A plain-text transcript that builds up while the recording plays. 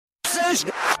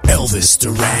Elvis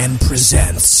Duran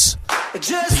presents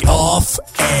the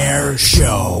Off-Air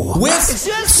Show with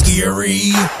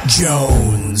Scary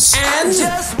Jones and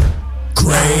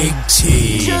Greg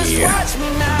T.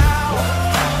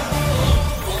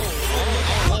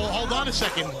 Hold on a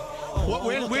second.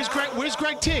 Where's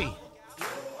Greg T?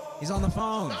 He's on the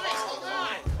phone.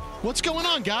 What's going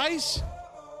on, guys?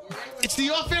 It's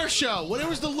the Off-Air Show.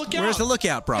 Where's the lookout? Where's the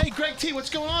lookout, bro? Hey, Greg T, what's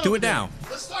going on? Do it now.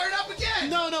 Let's start it up again.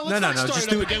 No, let's not start just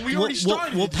it do up it. again. We already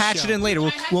started. We'll patch it in later.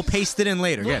 We'll paste it in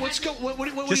later. Yeah. What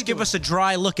Just give us a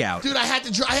dry lookout. Dude, I had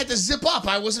to zip up.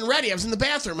 I wasn't ready. I was in the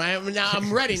bathroom. I'm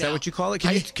ready now. Is that what you call it?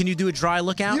 Can you do a dry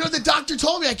lookout? You know, the doctor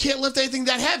told me I can't lift anything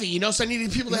that heavy, so I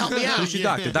needed people to help me out. Who's your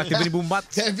doctor? Dr. Vinny Boom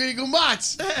Butts? Vinny Boom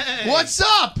Butts. What's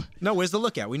up? No, where's the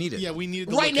lookout? We need it. Yeah, we need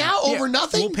it right now over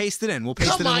nothing? We'll paste it in. We'll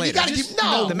paste Come it in on, later. you gotta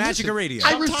give the magic of radio.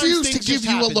 I refuse to give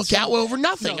you a lookout over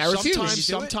nothing. I refuse.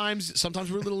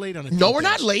 Sometimes we're a little late on it. No, we're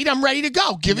not late. I'm ready to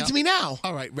go. Give it to me now.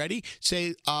 All right, ready? Say,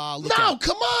 look No, out.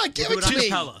 come on. Give it to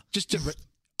me. Just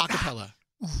acapella.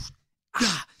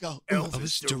 Go.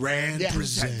 Elvis Duran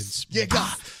presents Yeah, go.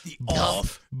 The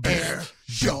Off-Air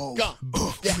Show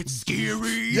with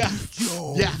Scary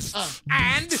Jones. Yeah.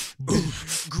 And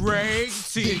Greg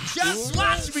T. Just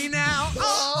watch me now.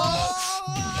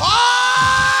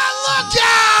 Look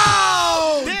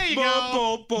out! There you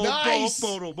go. Nice.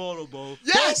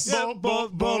 Yes.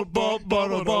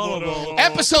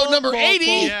 Episode number 80.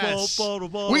 Yes.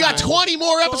 We got 20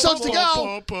 more episodes to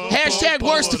go. Hashtag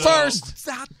worst to first.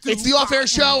 It's the Off-Air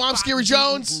Show. I'm Scary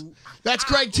Jones. That's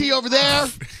Greg T over there.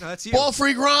 That's you. Ball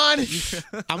Freak Ron.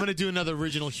 I'm going to do another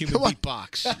original human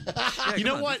beatbox. You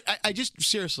know what? I just,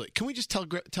 seriously, can we just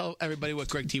tell everybody what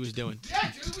Greg T was doing?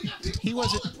 Yeah, dude, we got people He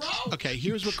wasn't. calling, bro. Okay,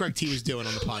 here's what Greg T was doing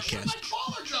on the podcast. My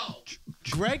caller go.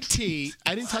 Greg T,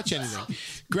 I didn't touch anything.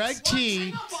 Greg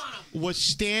T was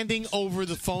standing over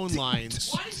the phone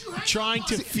lines trying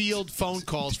to field phone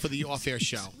calls for the Off-Air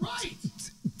Show. Right.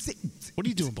 What are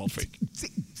you doing, Ball Freak?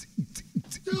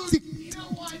 Dude, you know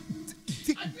what?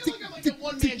 I feel like I'm like a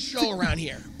one-man show around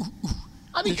here.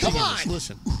 I mean, come on.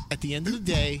 Listen, at the end of the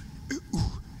day,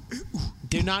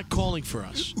 they're not calling for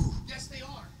us. Yes, they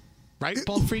are. Right,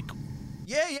 Ball Freak?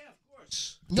 Yeah, of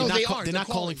course. No, they are. They're not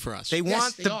calling for us. They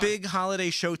want they the are. big holiday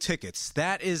show tickets.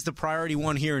 That is the priority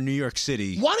one here in New York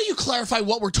City. Why don't you clarify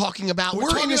what we're talking about? We're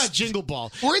talking in this, about Jingle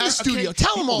Ball. We're in the studio.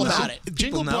 Tell them all about it.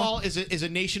 Jingle People know. Ball is a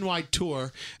nationwide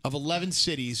tour of 11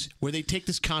 cities where they take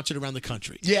this concert around the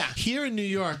country. Yeah. Here in New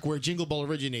York, where Jingle Ball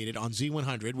originated on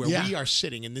Z100, where we are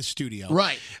sitting in this studio.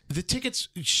 Right. The tickets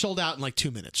sold out in like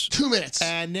 2 minutes. 2 minutes.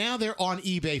 And now they're on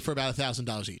eBay for about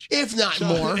 $1,000 each. If not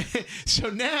more. So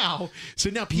now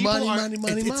people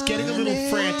Money, it's getting a little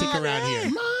frantic around here.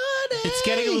 Money. It's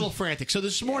getting a little frantic. So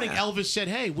this morning, Elvis said,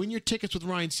 hey, win your tickets with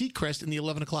Ryan Seacrest in the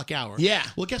 11 o'clock hour. Yeah.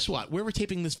 Well, guess what? We're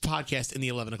taping this podcast in the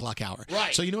 11 o'clock hour.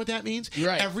 Right. So you know what that means?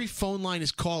 Right. Every phone line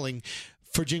is calling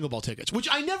for Jingle Ball tickets, which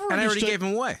I never And I understood. already gave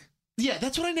them away. Yeah,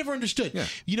 that's what I never understood. Yeah.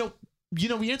 You know,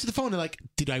 we answer the phone and they're like,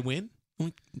 did I win? I'm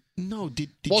like, no,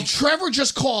 did Well, you? Trevor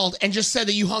just called and just said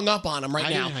that you hung up on him right I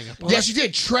now. didn't hang up on Yes, you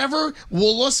did. Trevor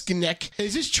Woluskinick.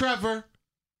 Is this Trevor?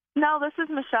 No, this is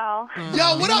Michelle.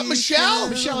 Yo, what up, Michelle?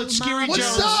 Michelle, it's Scary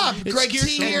What's Jones. up? It's Greg Scary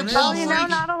T here, Jones. Ball You know,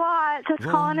 not a lot. Just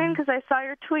calling in because I saw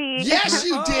your tweet. Yes,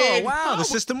 you did. Oh, wow, the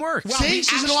system works. Wow, See, we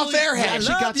she's an actually- off-air head.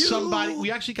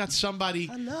 We actually got somebody.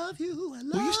 I love you.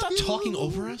 Will you stop talking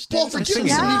over us? Ball David? Freak, I'm give him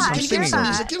singing. some Yeah, music. I Can you give him hear some that.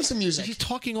 music? Give him some music. She's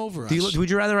talking over us. Would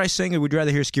you rather I sing or would you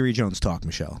rather hear Scary Jones talk,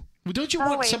 Michelle? Well, don't you Oh,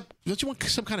 want wait.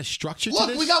 some kind of structure to Look,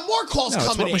 this? we got more calls No, it's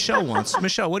coming what in. Michelle wants.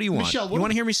 Michelle, what do you want? Michelle, you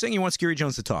want to hear me sing? Or you want Scary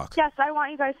Jones to talk? Yes, I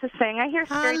want you guys to sing. I hear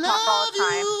scary talk all the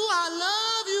time. I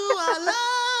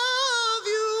love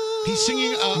you. He's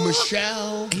singing.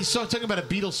 Michelle. He's talking about a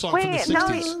Beatles song Wait, from the no,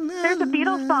 60s. there's a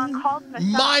Beatles song called Michelle.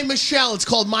 My Michelle. It's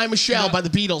called My Michelle by the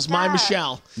Beatles. My Yeah.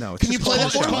 Michelle. No, it's Can you just play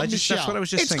called that for Michelle. me? That's what I was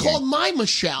just It's singing. called My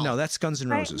Michelle. No, that's Guns N'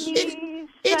 Roses.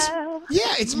 It's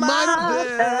it's my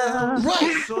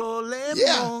right.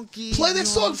 Yeah, play that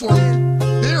song for me.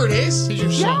 There it is. Here's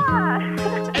your song.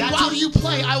 Yeah. And while you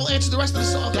play, I will answer the rest of the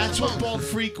song. That's what Bald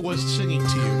Freak was singing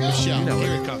to you, Michelle.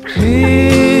 Here it comes.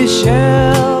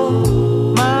 Michelle,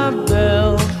 my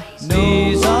belle,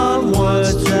 these are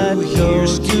words that go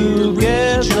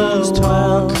together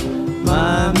well.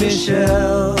 My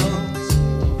Michelle,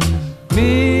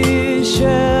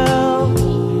 Michelle,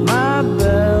 my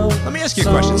belle. Let me ask you a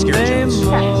question, Scary Jones.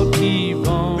 Michelle,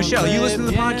 Michelle, you listen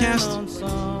to the podcast?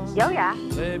 Oh, yeah.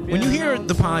 When you hear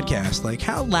the podcast, like,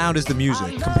 how loud is the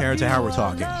music compared to how we're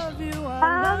talking?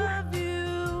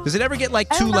 Does it ever get, like,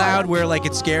 too loud where, like,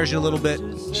 it scares you a little bit?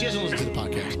 She hasn't listened to the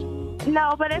podcast.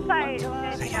 No, but if I,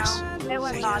 yes. it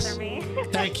wouldn't bother me.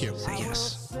 Thank you. Say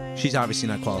yes. She's obviously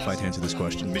not qualified to answer this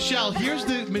question. Michelle, here's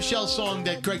the Michelle song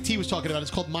that Greg T was talking about. It's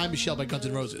called My Michelle by Guns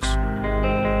N' Roses.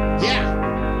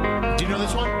 Yeah. Do you know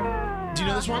this one? Do you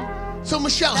know this one? So,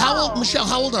 Michelle,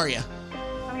 how old are you?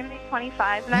 I'm going to be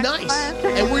 25 next Nice. month.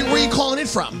 And where are you calling in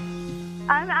from?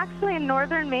 I'm actually in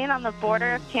northern Maine on the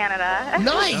border of Canada.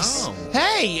 Nice.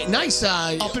 Hey, nice.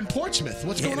 Up in Portsmouth.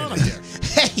 What's going on up there?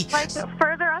 Hey. Like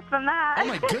further up than that. Oh,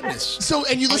 my goodness. So,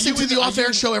 and you listen to the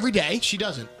off-air show every day? She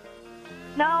doesn't.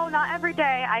 No, not every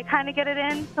day. I kind of get it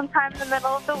in sometime in the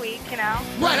middle of the week, you know.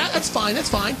 Right, that's fine, that's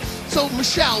fine. So,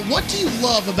 Michelle, what do you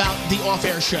love about the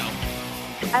off-air show?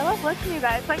 I love listening to you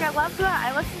guys. Like, I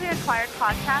listen to the Acquired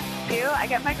podcast, too. I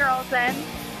get my girls in.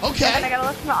 Okay. And then I got to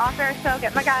listen to the off-air show,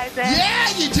 get my guys in. Yeah,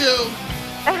 you do.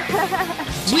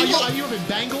 So are you up in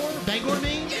Bangor,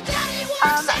 Maine?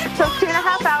 So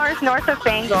 2.5 hours north of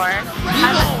Bangor.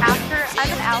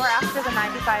 I'm an hour after the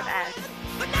 95 ends.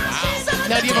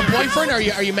 Now, do you have a boyfriend? Are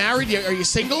you married? Are you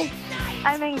single?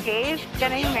 I'm engaged,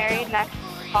 getting married next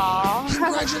fall.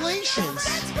 Congratulations.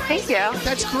 Thank you.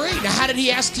 That's great. Now, how did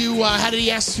he ask to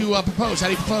propose? How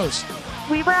did he propose?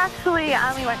 We were actually,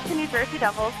 we went to New Jersey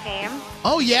Devils game.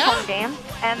 Oh, yeah? Home game.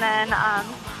 And then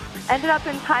ended up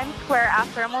in Times Square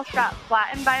after almost got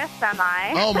flattened by a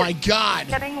semi. Oh, my God.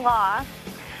 Getting lost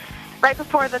right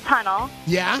before the tunnel.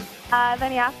 Yeah?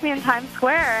 Then he asked me in Times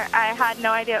Square. I had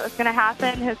no idea it was going to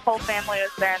happen. His whole family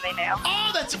was there, and they knew.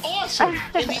 Oh, that's awesome.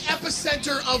 In the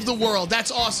epicenter of the world.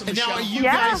 That's awesome, And now, Michelle. are you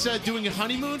guys doing a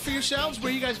honeymoon for yourselves? Where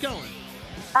are you guys going?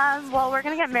 Well, we're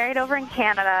going to get married over in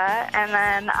Canada, and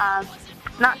then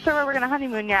not sure where we're going to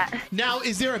honeymoon yet. Now,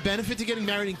 is there a benefit to getting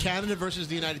married in Canada versus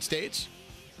the United States?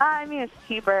 I mean, it's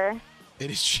cheaper. It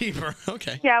is cheaper.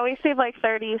 Okay. Yeah, we save like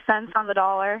 30 cents on the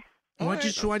dollar. Why'd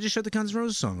you shut the Guns N'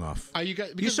 Roses song off? Are you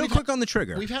guys? You're so quick on the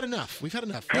trigger. We've had enough. We've had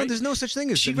enough. No, Right? there's no such thing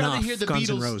as She'd enough rather hear the Guns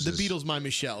N' Beatles, Roses. the Beatles, My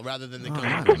Michelle, rather than the Oh, Guns.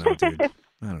 I don't know, dude. I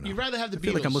don't know. You'd rather have the I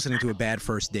feel Beatles. like I'm listening to a bad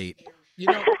first date. You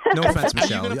know, No offense, are you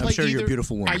Michelle. gonna I'm play sure you're a either-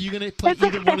 beautiful woman. Are you going to play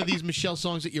either one of these Michelle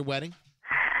songs at your wedding?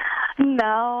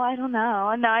 No, I don't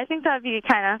know. No, I think that'd be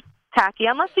kind of tacky.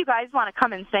 Unless you guys want to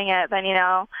come and sing it, then,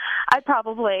 I'd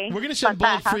probably. We're going to send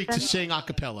let that Bold Freak to happen. sing a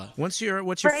cappella. What's your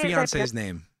Right, fiance's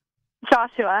name?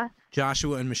 Joshua.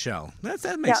 Joshua and Michelle.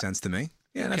 That makes Yep. sense to me.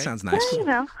 Yeah, that Okay. sounds nice.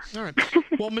 Yeah, All right.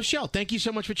 Well, Michelle, thank you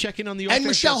so much for checking on the And off-air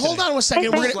Michelle, show hold today. on one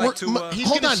second. He's He's hold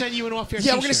going to on. send you an off-air Yeah,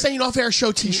 t-shirt. we're going to send you an off-air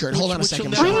show T-shirt. Hold on a Which second,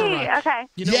 you'll Michelle. never Sweet. rock. Okay.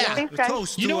 You know Yeah. what? Thanks,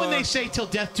 guys. You know when they say till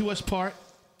death do us part?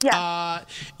 Yeah.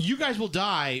 You guys will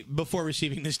die before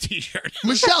receiving this T-shirt.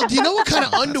 Michelle, do you know what kind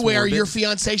of underwear morbid. your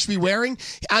fiance should be wearing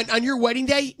on your wedding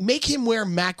day? Make him wear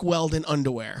Mack Weldon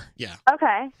underwear. Yeah.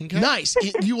 Okay. Okay. Nice.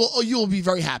 You will be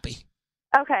very happy.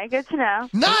 Okay, good to know.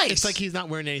 Nice. It's like he's not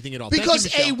wearing anything at all. Because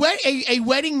Thank you,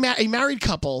 Michelle. a married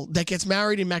couple that gets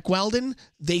married in Mack Weldon,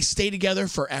 they stay together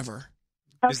forever.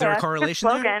 Okay, Is there a that's good correlation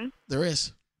there? slogan. There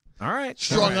is. All right.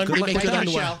 Strong All right. under. Good They luck make with good that.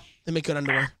 underwear. Michelle. They make good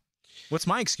underwear. What's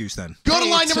my excuse then? Go to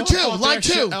Hey, line it's number 2. off-air Line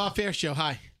show- 2. Off-air show.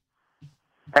 Hi.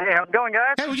 Hey, how's it going,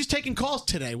 guys? Hey, we're just taking calls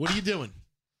today. What are you doing?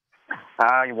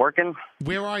 You working?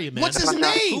 Where are you, man? What's his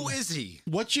name? Who is he?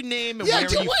 What's your name and Yeah, where are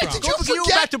you from? did you Go forget?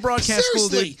 back to broadcast school,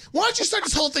 Seriously, dude. why don't you start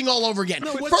this whole thing all over again?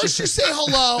 what's First you say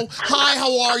hello, hi,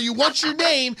 how are you? What's your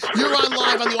name? You're on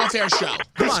live on the off-air show. Come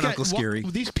This on, guy- Uncle Scary.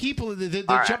 These people, they're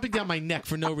All right. jumping down my neck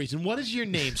for no reason. What is your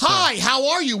name, sir? Hi, how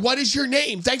are you? What is your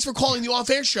name? Thanks for calling the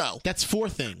off-air show. That's 4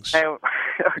 things. Hey, all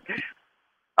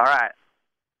right.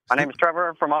 My name is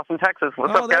Trevor from Austin, Texas.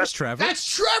 What's Oh, up, there's guys? Trevor. That's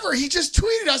Trevor. He just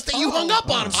tweeted us that you hung up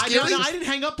on him, I Scary. didn't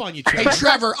hang up on you, Hey, Trevor.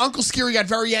 Trevor, Uncle Scary got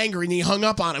very angry and he hung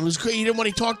up on him. He didn't want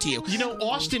to talk to you. You know,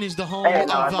 Austin is the home Hey, no, of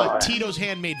that's all right. Tito's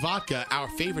Handmade Vodka, our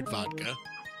favorite vodka.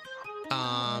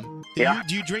 Yeah.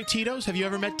 Do you drink Tito's? Have you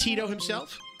ever met Tito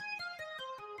himself?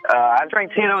 I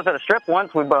drank Tito's at a strip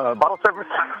once with bottle service.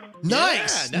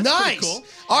 Nice, Yeah, that's nice. pretty cool.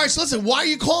 All right, so listen, why are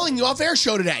you calling the off-air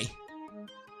show today?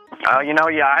 I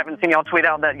haven't seen y'all tweet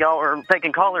out that y'all are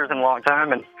taking callers in a long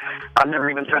time, and I've never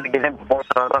even tried to get in before,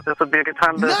 so I thought this would be a good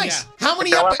time to Nice. How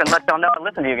many show up and let y'all know I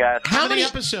listen to you guys. How many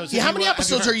episodes? Yeah, have how many you, have you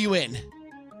episodes heard? are you in?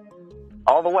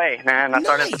 All the way, man. I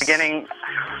started at Nice. the beginning.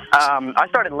 I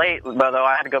started late, though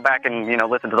I had to go back and,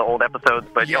 listen to the old episodes,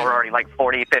 but y'all were already like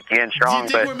 40, 50 in Do strong. you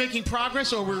think But we're making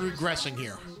progress or we're regressing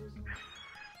here?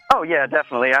 oh, yeah,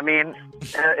 definitely. I mean,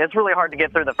 it's really hard to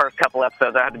get through the first couple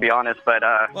episodes, I have to be honest, but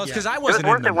Well, it's because I it was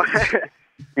wasn't in worth them. it.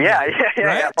 Yeah.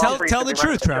 Right? Paul Freak Tell should the be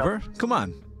truth, running the show. Trevor. Come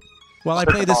on. While I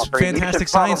play this Paul Freak, you fantastic should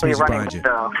science probably music running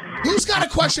behind the you. show. Who's got a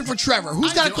question for Trevor?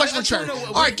 Who's got a question for I don't Trevor?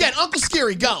 know. All right, get Uncle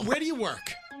Scary, go. Where do you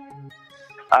work?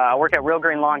 I work at Real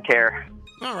Green Lawn Care.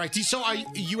 All right. So are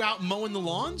you out mowing the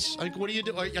lawns? Like, what do you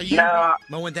do? Are you? No,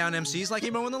 Mowing down MCs like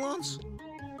you mowing the lawns?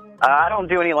 I don't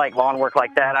do any like lawn work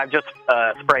like that. I just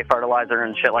spray fertilizer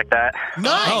and shit like that.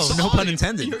 Nice. Oh, no pun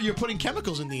intended. You're putting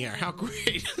chemicals in the air. How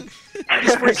great.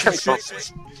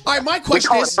 All right, my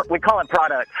question is... We call it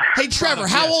products. Hey, Trevor,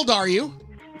 how old are you?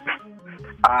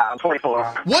 I'm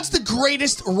 24. What's the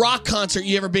greatest rock concert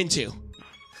you ever been to?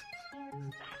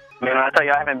 Man, I tell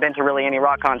you, I haven't been to really any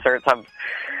rock concerts.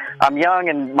 I'm young,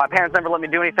 and my parents never let me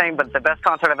do anything, but the best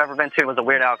concert I've ever been to was a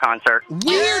Weird Al concert.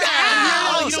 Weird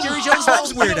Al! Scary Jones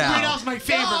loves Weird Al. Weird Al's my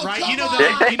favorite, No, right? come You know on.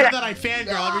 that I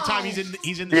fangirl every time he's in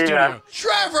the studio.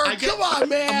 Trevor, come on,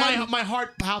 man. My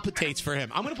heart palpitates for him.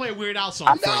 I'm going to play a Weird Al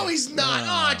song for No, you. he's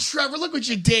not. Oh, Trevor, look what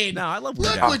you did. No, I love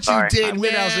Weird Look Al. what you did,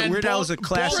 Weird man. Al is a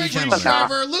classy Bring gentleman.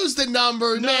 Trevor, lose the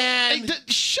number, No, man. hey,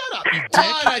 shut up, you dick.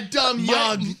 What a dumb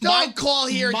young. Don't call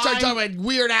here and start talking about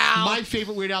Weird Al. My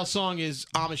favorite Weird Al song is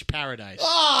Amish Paradise.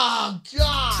 Oh,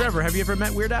 God. Trevor, have you ever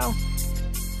met Weird Al?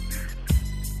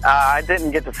 I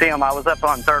didn't get to see him. I was up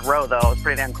on third row, though. I was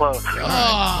pretty damn close.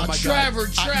 Oh, my Trevor,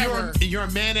 God. Trevor. You're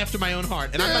a man after my own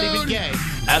heart, and I'm not even gay.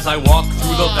 As I walk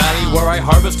through the valley where I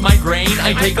harvest my grain,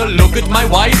 I take a look at my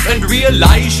wife and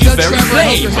realize she's No, very Trevor, I hope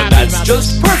plain. you're But happy that's about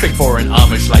just perfect for an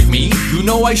Amish like me. You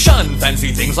know I shun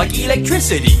fancy things like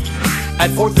electricity. At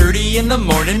 4:30 in the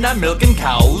morning, I'm milking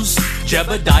cows.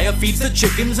 Jebediah feeds the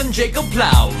chickens and Jacob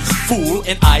plows. Fool,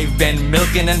 and I've been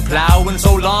milking and plowing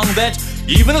so long that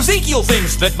even Ezekiel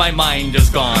thinks that my mind is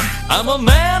gone. I'm a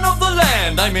man of the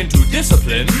land, I'm into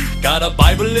discipline. Got a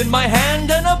Bible in my hand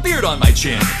and a beard on my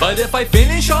chin. But if I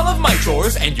finish all of my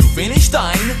chores and you finish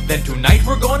thine, then tonight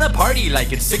we're gonna party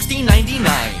like it's 1699.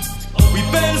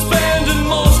 We've been spending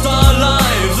most our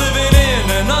lives living in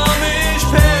an Amish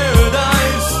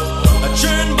paradise. I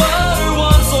churn butter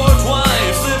once or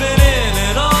twice, living in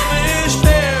an Amish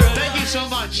paradise. Thank you so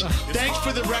much. Thanks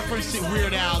for the reference to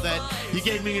Weird Al that you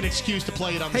gave me an excuse to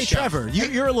play it on the Hey, show. Trevor,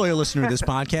 you're a loyal listener to this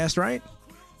podcast, right?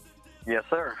 Yes,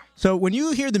 sir. So when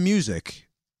you hear the music,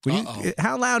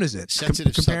 how loud is it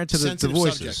compared to the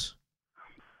voices? Subject.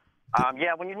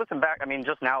 Yeah, when you listen back, I mean,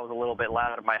 just now it was a little bit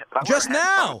loud. Just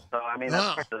now? So, I mean,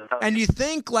 Wow. And you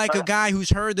think like a guy who's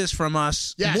heard this from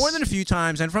us Yes. more than a few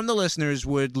times and from the listeners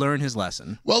would learn his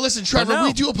lesson. Well, listen, Trevor, no.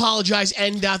 we do apologize,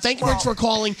 and thank you very much for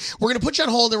calling. We're going to put you on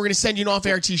hold, and we're going to send you an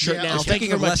off-air T-shirt Yeah, now. okay. Thank you Speaking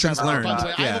very of much, lessons Trevor. learned. By the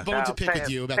way, I have a bone to pick pay with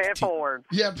you about pay the it T. forward.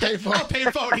 Yeah, pay for Oh, pay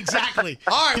it forward, exactly.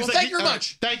 All right, He's well, thank you very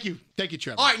much. Thank you,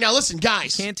 Trevor. All right, now listen,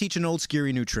 guys. Can't teach an old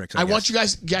scary new tricks. I want you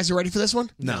guys are ready for this one?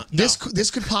 No. This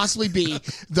could possibly be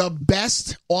the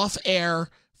best off-air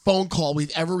phone call we've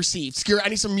ever received. Scary, I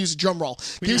need some music, drum roll.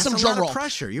 Give me that's some a drum lot of roll.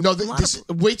 pressure. You No, have a lot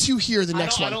wait till you hear the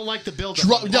next I one. don't like the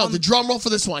build-up. No, the drum roll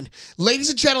for this one. Ladies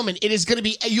and gentlemen, it is going to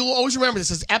be, you'll always remember this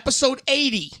as episode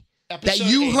 80 that Episode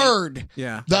you 80. heard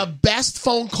Yeah. the best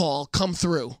phone call come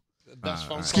through. Best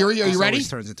phone call. Scary, are you This ready? always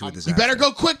turns into a You disaster. better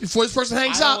go quick before this person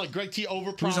hangs I don't up. like Greg T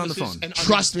overpromises Who's on the phone? and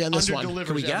Trust me on this one. underdelivers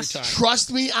Can we every guess? time.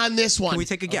 Trust me on this one. Can we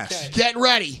take a guess? Okay. Get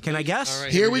ready. Can I guess? All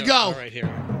right, Here we go. All right, here.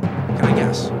 Can I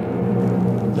guess?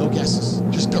 No guesses.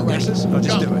 Just get ready. Guesses? Oh,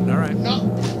 just Go. do it. All right. No.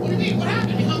 What do you mean? What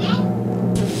happened? He hung up?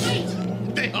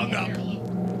 Wait. They hung up.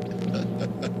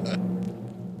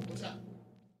 What's up?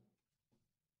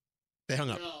 They hung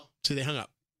up. No. See, they hung up.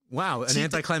 Wow, an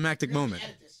anticlimactic moment.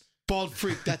 Edit this. Bald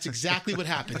freak. That's exactly what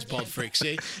happens, bald freak.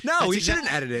 See? No, That's we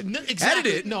shouldn't edit it. No,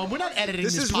 exactly. Edit it. No, we're not editing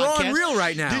This this is podcast. raw and real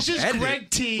right now. This is Edit Greg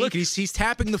it. T. Look, he's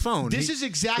tapping the phone. This is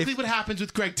exactly what happens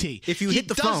with Greg T. If you he hit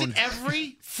the does phone- it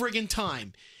every friggin'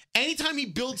 time. Anytime he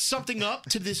builds something up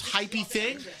to this hypey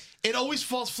thing, it always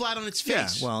falls flat on its Yeah,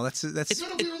 face. well, that's No, no,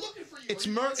 we were looking for you. It's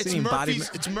Where you the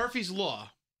embodiment. It's Murphy's law.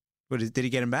 Did he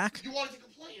get him back? You wanted to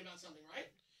complain about something, right?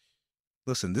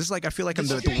 Listen, this is like I feel like I'm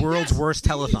the Okay, world's yes. worst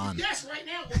telethon. Yes, right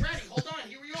now. We're ready. Hold on.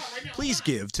 Here we are. Right now. Please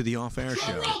give to the off-air Drum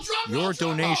show. roll, drum roll, Your drum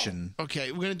roll. donation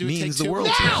Okay, we're gonna do a means take the two. world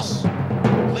to Now! us.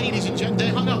 Ladies and gentlemen, they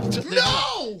hung up.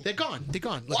 No! They're gone. They're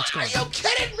gone. Look, it's What? gone. Are you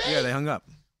kidding me? Yeah, they hung up.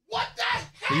 What the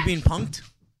heck? Are you being punked?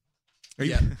 Are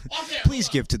you? Yeah. Off air, Please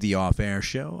hold on. give to the off-air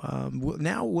show.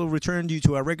 Now we'll return you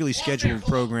to our regularly scheduled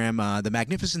program, The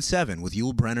Magnificent Seven, with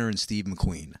Yul Brenner and Steve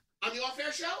McQueen. On the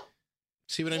off-air show?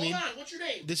 See what I mean? Hold on. What's your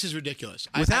name? This is ridiculous.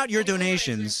 Without your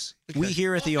donations, we Okay.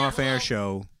 here at the Okay, off-air hold on.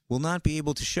 show will not be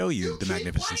able to show you The keep-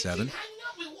 Magnificent why do you Seven. keep hanging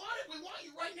up? We want it. We want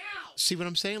you right now. See what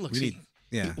I'm saying? Look, We see. need,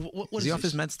 yeah. What Is is he off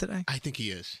this? his meds today? I think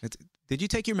he is. Did you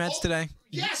take your meds today?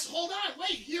 Yes, hold on.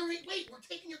 Wait, we're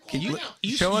taking your call Can you right now.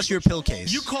 show us your pill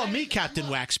case? You call me Captain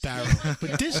Wax Sparrow,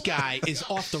 but this guy is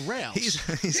off the rails.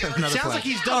 He's on another Sounds plane. like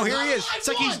he's done. Oh, here he is. It's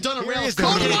like he's done a Here he rails. is.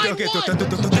 Go to line Okay,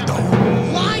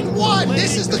 one. Line one.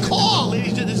 This is the call.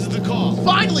 Ladies, this is the call.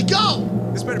 Finally, go.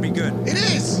 This better be good. It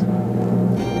is.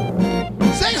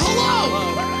 Say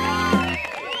hello.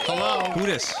 Hello. Who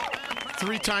this?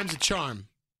 3 times a charm.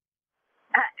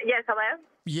 Yes, Yes, hello.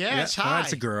 Yes, Yeah, hi.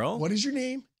 that's a girl. What is your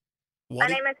name? My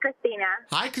name is Christina.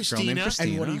 Hi, Girl Christina. named Christina.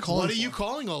 And what are you calling What are you for?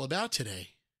 calling all about today?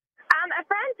 A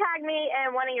friend tagged me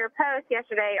in one of your posts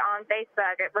yesterday on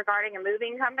Facebook regarding a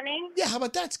moving company. Yeah, how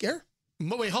about that, Scare?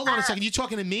 Wait, hold on a second. You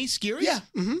talking to me, Scary? Yeah.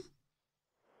 Mm-hmm.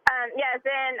 Yes,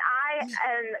 and I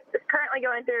am currently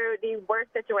going through the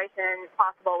worst situation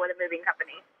possible with a moving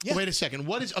company. Yeah. Wait a second.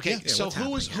 What is okay? Yeah, so what's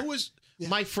who is happening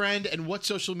my friend and what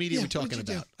social media are we what talking did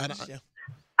you about? do? I don't, Yeah.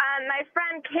 My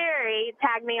friend Carrie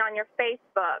tagged me on your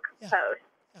Facebook post.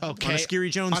 Okay. On a Scary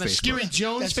Jones On a Facebook. Scary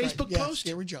Jones That's Facebook right. Yeah, post?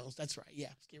 Scary Jones. That's right. Yeah,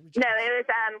 Scary Jones. No, it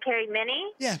was Carrie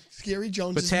Minnie. Yeah, Scary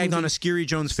Jones. But is tagged on moving. a Scary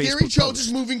Jones Facebook Scary Jones post.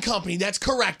 is moving company. That's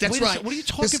correct. That's Wait a right. second, what are you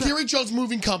talking the about? Scary Jones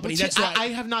moving company. What's That's it- right. I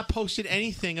have not posted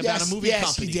anything about yes, a moving yes,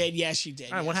 company. you did. Yes, you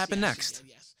did. All right, what Yes, happened yes, next? you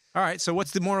did, yes. All right, so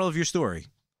what's the moral of your story?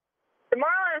 The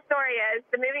moral of the story is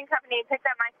the moving company picked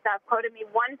up my stuff, quoted me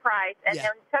one price, and Yeah.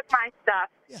 then took my stuff,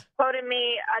 Yeah. quoted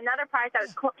me another price that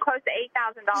was close to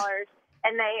 $8,000,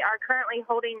 and they are currently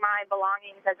holding my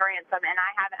belongings as ransom, and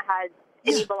I haven't had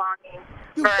any belongings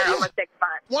for almost 6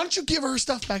 months. Why don't you give her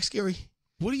stuff back, Scary?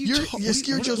 What are you You're talking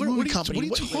Scary Jones moving company.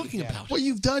 What are you talking about? What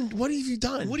you've done? What have you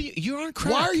done? You're on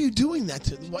crack. Why are you doing that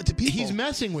to people? He's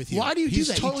messing with you. Why do you He's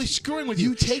do that? totally You- screwing with you.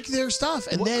 You take their stuff,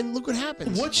 and then look what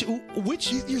happens. Which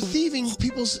You're thieving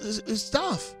people's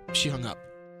stuff. She hung up.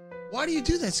 Why do you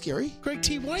do that, Scary? Greg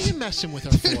T, why are you messing with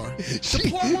her for? The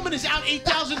poor woman is out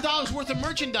 $8,000 worth of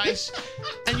merchandise,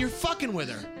 and you're fucking with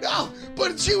her. No,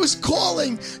 but she was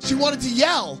calling. She wanted to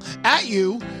yell at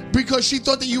you because she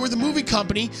thought that you were the movie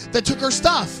company that took her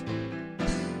stuff.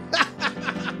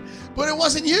 But it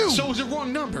wasn't you. So it was a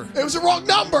wrong number. It was the wrong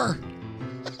number.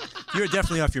 You're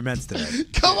definitely off your meds today.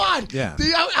 Come on. Yeah.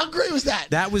 How great was that?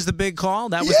 That was the big call?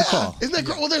 That was the call. Isn't that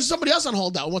great? Well, there's somebody else on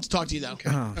hold now who wants to talk to you, though.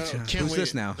 Oh, Can't who's wait.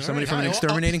 this now? All Somebody right, from an hi.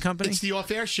 exterminating company? It's the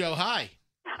off-air show. Hi.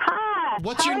 Hi.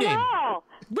 What's how your are name? y'all?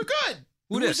 We're good.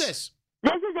 Who Who's dis? this?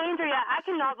 This is Andrea. I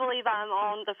cannot believe I'm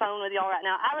on the phone with y'all right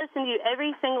now. I listen to you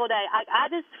every single day. I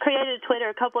just created a Twitter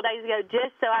a couple days ago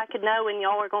just so I could know when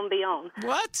y'all were going to be on.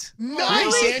 What? Nice,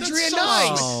 Really? Andrea, That's so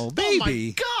nice. Oh,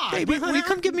 baby. Oh, my God. Baby, honey, Where-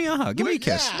 come give me a hug. Give me a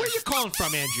kiss. Where are you calling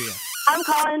from, Andrea? I'm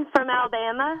calling from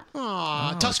Alabama. Aw,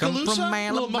 come Tuscaloosa? from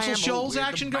Little Muscle Alabama Shoals with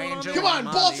action the going on banjo. there? Come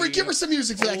on, Ball Freak, give her some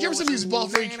music for that. Give her some music, Ball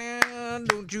Freak.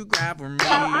 Don't you grab her,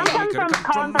 I'm calling from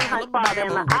Huntsville,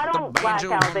 Alabama. I don't like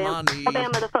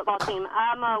Alabama, the football team.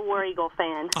 I'm a War Eagle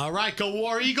fan. All right, go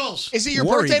War Eagles. Is it your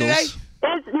War birthday Eagles. today?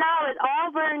 It's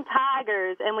Auburn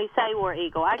Tigers, and we say War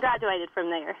Eagle. I graduated from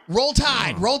there. Roll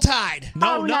Tide, roll Tide.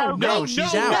 No, she's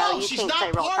out. No, you she's can't not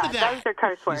say roll part of tide. that. Those are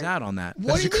curse words. He's out on that. What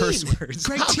Those do are you curse mean? words.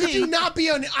 Great How could team. you not be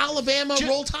an Alabama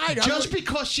Roll Tide? Just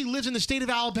because she lives in the state of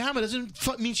Alabama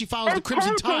doesn't mean she follows There's the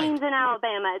Crimson two teams Tide. in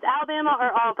Alabama. It's Alabama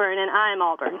or Auburn, and I'm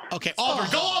Auburn. Okay, Auburn.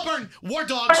 Go Auburn. War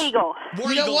Dogs. War Eagle. War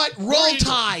You know Eagle. what? War Roll Eagle.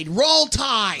 Tide, roll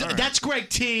Tide. That's Greg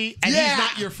T, and Yeah. he's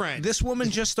not your friend. This woman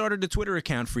just started a Twitter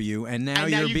account for you, and now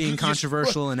And now you're you- being you-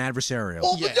 controversial and adversarial.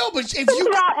 Well, Yeah. but no, but if Think you,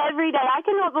 about every day. I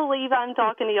cannot believe I'm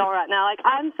talking to y'all right now. Like,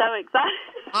 I'm so excited.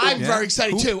 I'm Yeah. very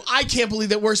excited too. I can't believe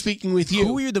that we're speaking with you.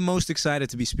 Who are you the most excited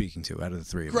to be speaking to out of the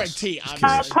three of Greg us? T. Just obviously.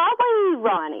 curious. Probably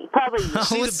Ronnie. Probably you.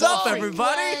 See What's the up, ball.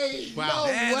 everybody? Wow.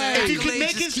 No Man, way. If you Accolades could make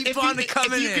just his, keep if on you,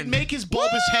 coming if you could in. make his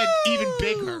bulbous head even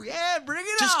bigger, Yeah, bring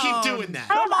it just on. keep doing that.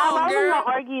 I on, don't girl. want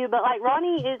to argue, but like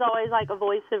Ronnie is always like a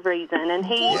voice of reason, and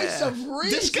he. Voice of reason.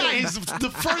 This guy is the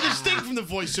furthest thing from the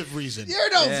voice of reason. You're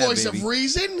no Yeah, voice baby. of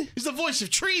reason. He's the voice of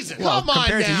treason. Come on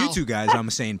Compared now. to you two guys, I'm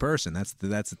a sane person. That's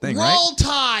the thing, right? Roll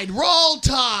Tide, roll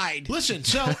Tide. Listen,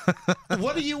 so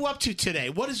what are you up to today?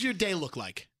 What does your day look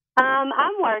like? I'm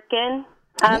working.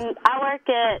 I work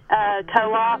at a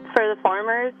co-op for the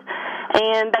farmers,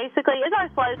 and basically it's our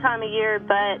slow time of year,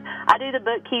 but I do the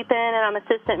bookkeeping, and I'm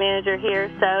assistant manager here,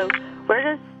 so we're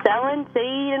just selling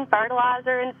seed and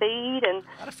fertilizer and feed and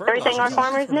everything our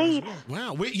farmers need.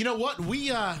 Wow, you know what? We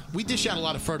dish out a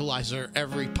lot of fertilizer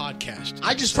every podcast.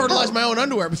 I just fertilized my own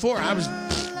underwear before. I was.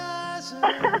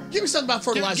 Give me something about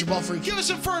fertilizer, Ball Freak. Give us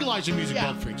some fertilizer music,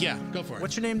 Yeah. Ball Freak. Yeah, go for it.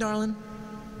 What's your name, darling?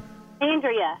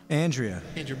 Andrea. Andrea.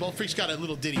 Andrew, Ball Freak's got a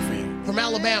little ditty for you From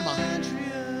Alabama.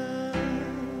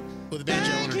 with a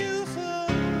banjo underneath.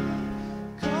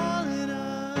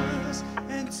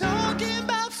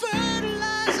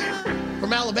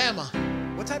 From Alabama.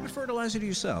 What type of fertilizer do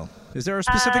you sell? Is there a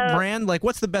specific brand? Like,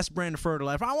 what's the best brand of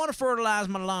fertilizer? If I want to fertilize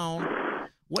my lawn,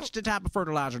 what's the type of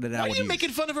fertilizer that I Why are would you use? making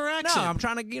fun of her No, accent? I'm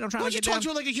trying to, Why trying don't to you get talk down. to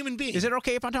her like a human being? Is it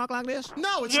okay if I talk like this?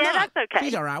 No, it's Yeah, not. that's okay.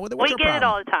 She's all right with it. What's We your get it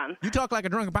problem? all the time. You talk like a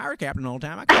drunken pirate captain all the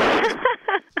time. I can't.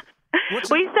 We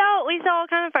sell all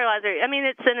kind of fertilizer. I mean,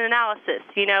 it's an analysis.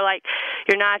 You know, like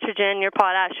your nitrogen, your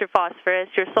potash, your phosphorus,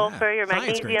 your sulfur, your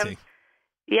Science, magnesium. Grady.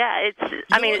 Yeah, it's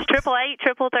 888,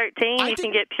 13. You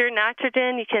can get pure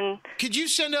nitrogen. You can. Could you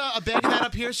send a bag of that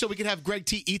up here so we can have Greg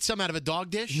T eat some out of a dog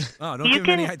dish? Oh, don't give him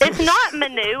any ideas. It's not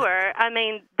manure. I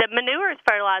mean, the manure is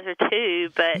fertilizer too,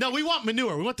 but no, we want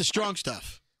manure. We want the strong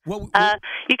stuff.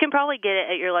 You can probably get it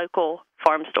at your local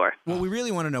farm store. Well, we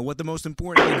really want to know what the most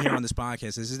important thing here on this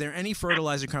podcast is. Is there any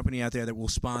fertilizer company out there that will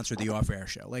sponsor the off-air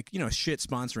show? Like, shit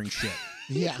sponsoring shit.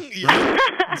 Yeah. Right?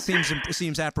 It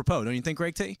seems apropos, don't you think,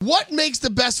 Greg T? What makes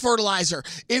the best fertilizer?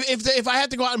 If I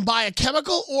had to go out and buy a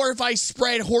chemical or if I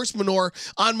sprayed horse manure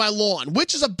on my lawn,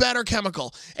 which is a better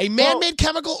chemical? A man-made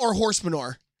chemical or horse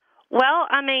manure? Well,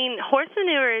 I mean, horse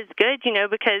manure is good,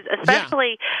 because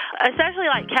especially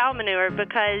like cow manure,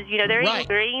 because, they're eating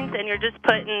greens and you're just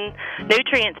putting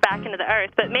nutrients back into the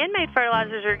earth. But man-made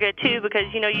fertilizers are good too because,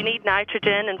 you need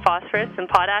nitrogen and phosphorus and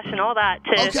potash and all that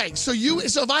too. Okay, so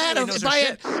if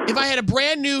I had a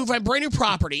brand new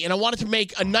property and I wanted to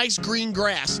make a nice green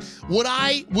grass,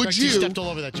 would you stepped all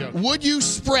over that joke. Would you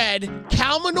spread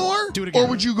cow manure or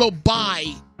would you go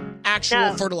buy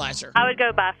actual fertilizer? I would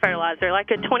go buy fertilizer. Like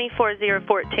a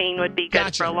 24014 would be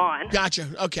good for a lawn. Gotcha.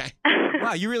 Okay.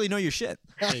 Wow, you really know your shit.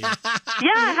 Yeah,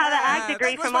 I have an ag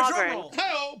degree from Auburn.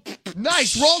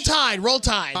 Nice. Roll Tide. All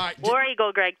right. War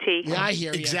Eagle, Greg T. Yeah, I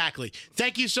hear you. Exactly.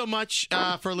 Thank you so much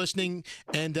for listening,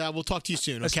 and we'll talk to you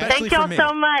soon, okay? Thank y'all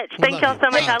so much.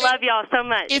 I love y'all so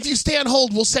much. If you stay on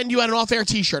hold, we'll send you out an off-air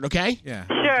T-shirt, okay? Yeah.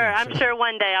 Sure. I'm sure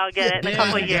one day I'll get it in a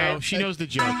couple of years. She knows the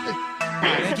joke.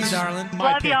 Thank you, darling.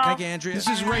 Love y'all. Thank you, Andrea. This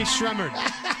is Ray Shremmerd,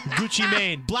 Gucci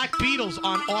Mane, Black Beatles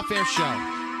on Off-Air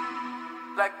Show.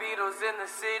 Black Beatles in the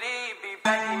city, be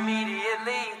back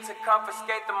immediately to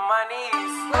confiscate the monies.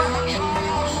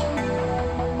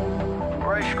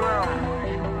 Ray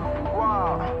Shremmerd,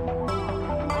 wow,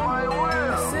 my will.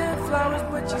 I sent flowers,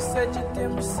 but you said you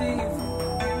didn't receive.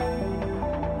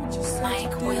 But you said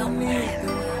you didn't need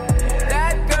them.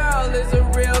 That girl is a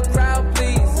real crowd,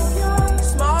 please.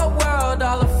 Small world,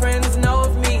 all her friends know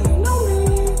of me.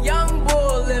 Young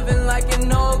bull living like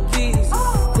an old geese.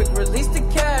 Quick release the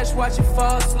cash, watch it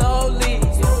fall slowly.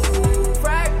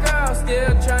 Frat girl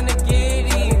still trying to get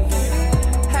even.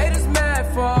 Haters mad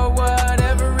for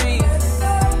whatever reason.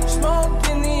 Smoke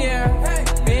in the air,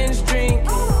 binge drink.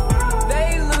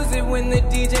 They lose it when the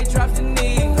DJ drops the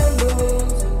knee.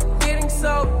 Getting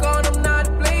so gone, I'm not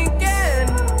blinking.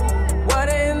 What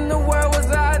in the world was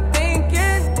I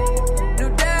thinking? New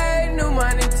day, new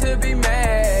money to be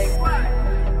made.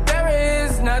 There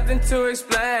is nothing to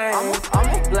explain. I'm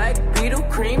a black Beetle,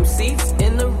 cream seats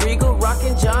in the Regal,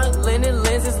 rocking John Lennon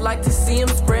lenses, like to see him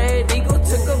spread eagle.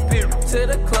 Took a beer to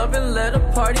the club and let a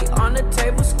party on the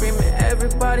table, screaming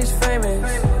everybody's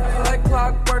famous. Like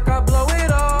clockwork, I blow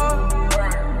it all,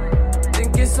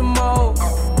 then get some more.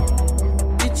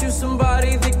 Get you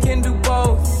somebody that can do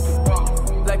both.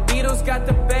 Black Beatles got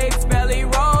the babes belly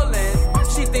rolling.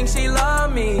 She thinks she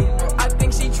love me, I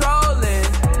think she trolling.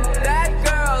 That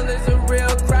girl is a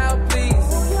real crowd, please.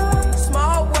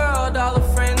 Small world, all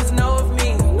her friends know of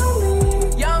me.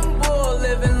 Young bull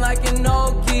living like an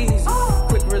old geese.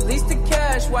 Quick release the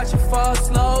cash, watch it fall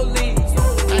slowly.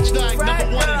 That's the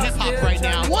number one in hip-hop right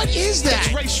now. What is that?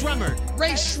 It's Ray Shremmerd.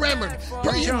 Ray Shremmerd.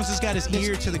 Barry Jones has got his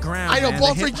ear to the ground. I know, man.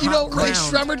 Ballfreak, you know Ray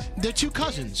Shremmerd? They're two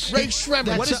cousins. Ray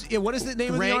Shremmerd. What is the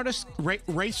name of the artist? Ray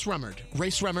Shremmerd. Ray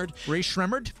Shremmerd. Ray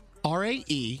Shremmerd?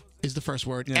 R-A-E is the first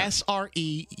word. Yeah.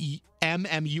 S-R-E-M-M-U-R-D.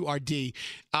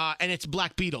 And it's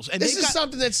Black Beatles. And this is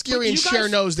something that Scary and Cher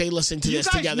knows. They listen to this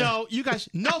together. You guys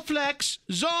know flex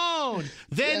zone.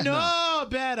 They know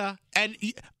better. And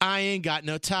I ain't got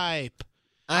no type.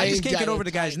 I just can't get over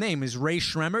the guy's name. Is Ray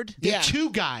Shremmerd? They're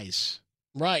two guys.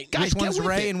 Right. Guys, which one's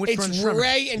Ray and which one's Shremmerd?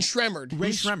 Ray and Shremmerd.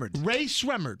 Ray Shremmerd. Ray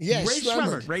Shremmerd. Yes, Ray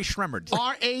Shremmerd. Ray Shremmerd.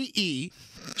 R-A-E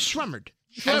Shremmerd.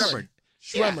 Shremmerd.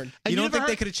 Shremmerd. You don't think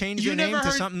they could have changed their name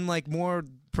to something like more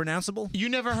pronounceable? You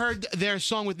never heard their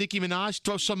song with Nicki Minaj,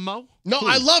 Throw Some Mo? No,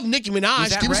 I love Nicki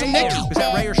Minaj. Give me some Ray? Nicki. Is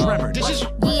that Ray or Shremmerd? This is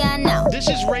I know. This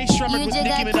is Ray Shremmerd with Nicki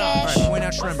Minaj. All right, point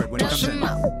out Shremmerd when he comes in.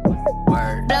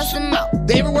 Blow some out.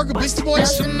 They ever work with Beastie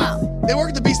Boys? Blow some out. They work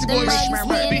with the Beastie Boys.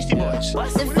 Beastie Boys.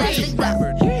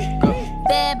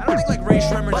 I don't think like Ray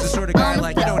Shremmerd's the sort of guy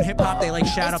like, in hip hop they like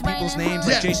shout out people's names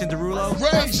like Jason Derulo.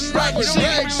 Ray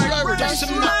Shremmerd. It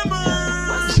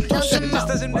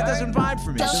doesn't vibe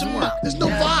for me. It doesn't work. There's no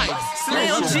vibe.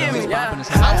 Slim Jimmy. I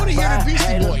want to hear the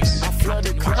Beastie Boys. How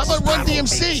about Run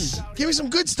DMC? Give me some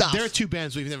good stuff. There are two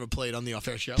bands we've never played on the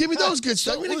off-air show. Give me those good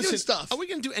stuff. So, Give me the listen, good stuff. Are we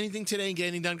going to do anything today and get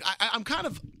anything done? I'm kind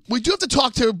of... We do have to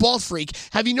talk to Bald Freak.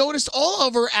 Have you noticed all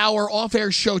over our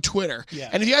off-air show Twitter? Yeah.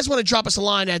 And if you guys want to drop us a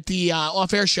line at the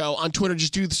off-air show on Twitter,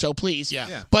 just do so, please.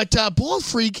 Yeah. But Bald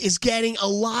Freak is getting a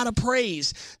lot of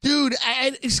praise. Dude,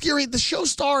 and it's scary. The show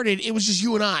started, it was just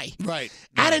you and I. Right.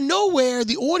 Out of nowhere,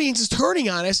 the audience is turning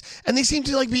on us, and they seem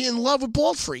to like be in love with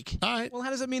Bald Freak. All right. Well, how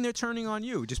does that mean they're turning on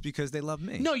you just because they love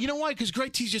me? No, you know why? Because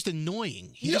Greg T's just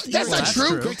annoying. That's not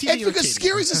true. Greg T's It's because irritating.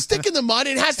 Scary's a stick in the mud.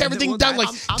 It has to And everything well, done like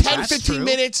I'm 10, not- 15 true.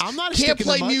 minutes. I'm not a Can't stick in the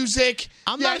play mud. music.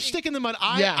 I'm not a stick in the mud.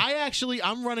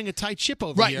 I'm running a tight ship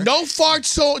over Right. here. No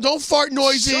fart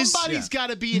noises. Somebody's got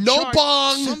to be in No charge.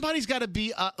 bong. Somebody's got to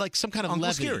be like some kind of Uncle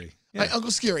levy. Scary. Right,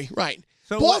 Uncle Scary, right.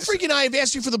 So Bald what- Freak and I have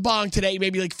asked you for the bong today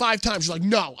maybe like 5 times. You're like,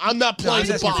 no, I'm not No, I playing was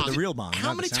the asking bong. for the real bong. How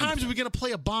not many the sound times are we effect. going to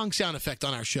play a bong sound effect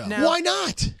on our show? Now- Why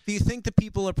not? Do you think the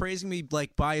people are praising me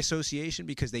like by association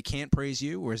because they can't praise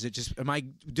you, or is it just am I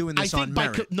doing I this think on by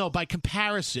merit? by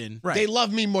comparison, Right. They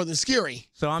love me more than Scary.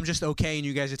 So I'm just okay and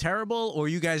you guys are terrible, or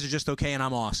you guys are just okay and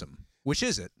I'm awesome? Which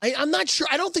is it? I'm not sure.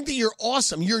 I don't think that you're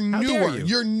awesome. You're How newer. dare you?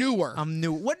 You're newer. I'm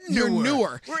new. What newer? You're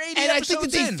newer. We're 80 and I think that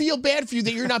episodes they in. feel bad for you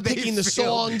that you're not They picking the feel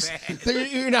songs. bad.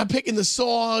 that You're not picking the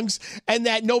songs, and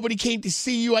that nobody came to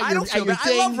see you at I your, don't feel at your bad.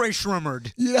 thing. I love Ray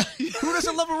Schrummerd. Yeah. Who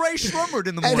doesn't love a Ray Schrummerd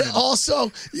in the And morning?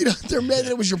 also, they're mad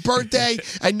that it was your birthday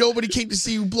and nobody came to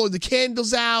see you blow the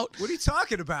candles out. What are you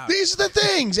talking about? These are the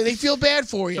things, and they feel bad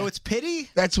for you. So it's pity?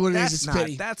 That's what it That's is. It's not,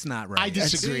 pity. That's not right. I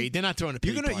disagree. They're not throwing a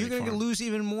pity You're party gonna for him. lose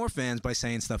even more fans by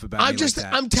saying stuff about I'm me just, like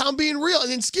that. I'm being real.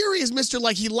 And then Scary is Mr.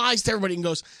 Like he lies to everybody and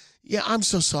goes, yeah, I'm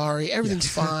so sorry. Everything's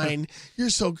fine. You're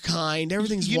so kind.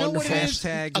 Everything's You know what wonderful. it is?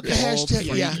 Hashtag Okay. Bald Hashtag,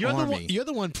 Freak yeah. Army. You're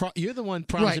the one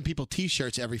promising Right. people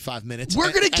T-shirts every 5 minutes.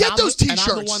 We're gonna And get I'm those the- And I'm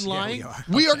T-shirts. the one Yeah, lying. we are.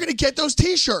 We are going to get those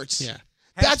T-shirts. Yeah.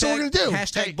 That's what we're going to do.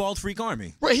 Hashtag Bald Freak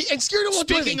Army. Right, and Scary don't want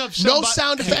to do Speaking anything. of No somebody-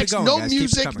 sound Keep it effects, going, no guys. Keep it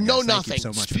music, coming, no guys. Thank nothing. you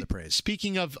so much for the praise.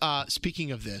 Speaking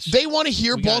of this, They want to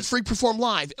hear We Bald got- Freak perform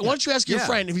live. Why don't you ask your Yeah.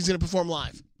 friend if he's going to perform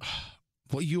live?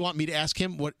 what you want me to ask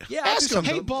him? What? Yeah, I'll Ask do him.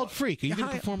 something. Hey, Bald Freak, are you Yeah, going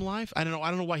to hi. perform live? I don't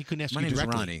know why he couldn't ask My you name's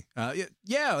directly. Ronnie.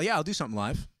 Yeah, I'll do something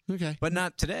live, Okay. but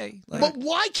not today. Like, But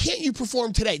why can't you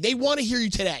perform today? They want to hear you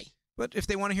today. but if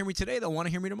they want to hear me today, they'll want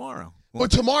to hear me tomorrow. But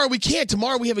tomorrow we can't.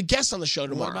 Tomorrow we have a guest on the show What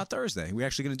tomorrow. about Thursday? We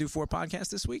actually going to do 4 podcasts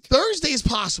this week? Thursday is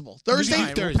possible. Thursday. All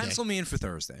right, well, Thursday. pencil me in for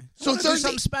Thursday. So I wanna do Thursday-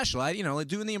 something special. Like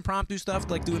doing the impromptu stuff,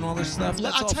 like doing all this stuff.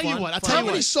 That's I'll all tell you fun. what. I'll Fun. tell How you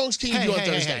many what. songs can you Hey, do on hey,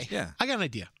 Thursday? hey. Yeah. I got an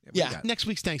idea. Yeah. Next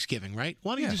week's Thanksgiving, right?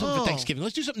 Why don't you Yeah. do something for Oh. Thanksgiving?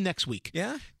 Let's do something next week.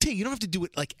 Yeah? T, you don't have to do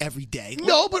it like every day.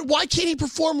 No, but why can't he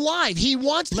perform live? He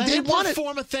wants to. Let They him want it.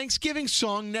 perform a Thanksgiving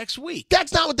song next week.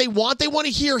 That's not what they want. They want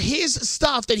to hear his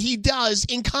stuff that he does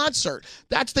in concert.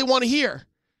 That's what they want to hear.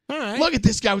 All right. Look at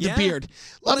this guy with Yeah. the beard.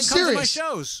 Well, I'm then come to my serious.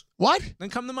 shows. What? Then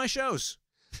come to my shows.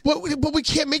 But we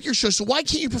can't make your show, so why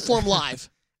can't you perform live?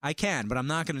 I can, but I'm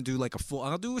not going to do like a full.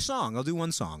 I'll do a song. I'll do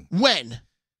one song. When?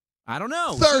 I don't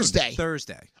know. Thursday. Soon.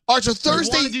 Thursday. All right, so You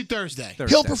Thursday, want to do Thursday.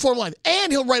 he'll perform live.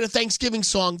 And he'll write a Thanksgiving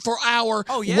song for our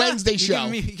Oh, yeah? Wednesday You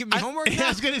show. Give me homework I now?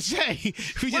 was going to say,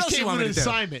 we What else just you gave want him me an to do?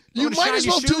 assignment. You Want to might shine as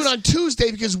your well do it shoes? on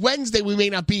Tuesday because Wednesday we may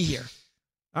not be here.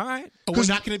 All right. Oh, we're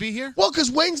not going to be here? Well, because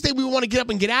Wednesday we want to get up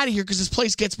and get out of here because this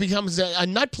place becomes a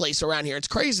nut place around here. It's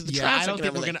crazy, the Yeah, traffic I don't and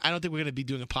think everything. I don't think we're going to be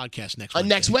doing a podcast next On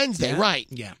next Wednesday, Yeah? right.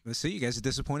 Yeah. Let's see. You guys are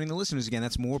disappointing the listeners again.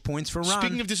 That's more points for Ron.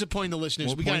 Speaking of disappointing the listeners,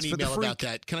 More we got points an for the email about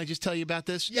freak. that. Can I just tell you about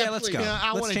this? yeah, let's please. go. Yeah,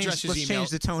 I Let's wanna change- address his Let's email. change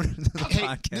the tone of the Hey,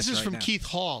 podcast. this is right from now. Keith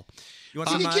Hall. You want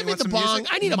Can some, you give me want the some bong? music?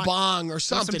 I need a My- bong or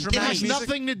some something. It dramatic has music?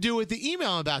 nothing to do with the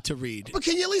email I'm about to read. But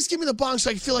can you at least give me the bong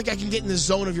so I feel like I can get in the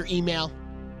zone of your email?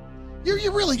 You're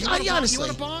really, You want a bong? honestly. You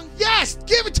want a bong? Yes,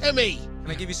 give it to me. Can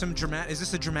I give you some dramatic? Is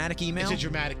this a dramatic email? It's a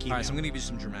dramatic email. All right, so I'm going to give you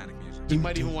some dramatic music. You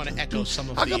might even want to echo some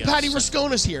of How the... come Patty some-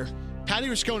 Rascona's here? Patty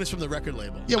Rascone is from the record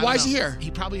label. Yeah, I don't why is he know. here?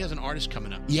 He probably has an artist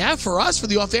coming up. Yeah, for us, for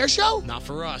the off-air show? Not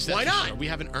for us. That's Why for not? sure. We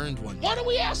haven't earned one Why yet. don't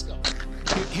we ask him?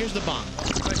 Here's the bong.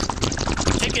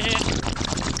 Take a hit.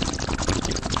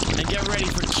 And get ready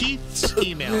for Keith's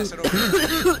email. Pass it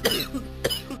over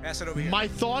here. Pass it over here. My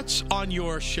thoughts on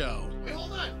your show. Wait,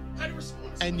 hold on. Patty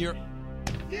Rascona's And your...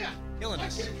 Yeah. Killing Why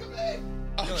us. can't it come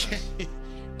in? Okay.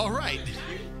 All right.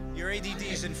 Your ADD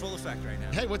is in full effect right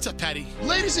now. Hey, what's up, Patty?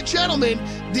 Ladies and gentlemen,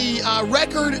 the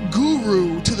record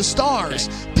guru to the stars,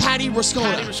 Patty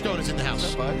Rascona. Patty Rascone's in the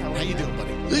house. How you doing,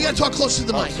 buddy? You got to talk closer to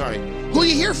the Oh, mic. sorry. Who are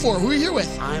you here for? Who are you here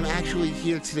with? I'm actually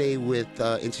here today with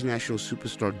international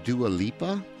superstar Dua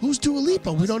Lipa. Who's Dua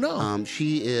Lipa? We don't know.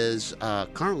 She is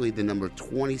currently the number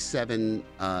 27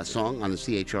 song on the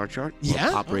CHR chart, Yeah?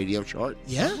 or pop radio chart.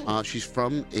 Yeah? She's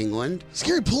from England.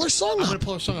 Scary, pull her song I'm up. going to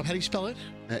pull her song up. How do you spell it?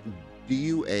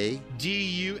 DUA.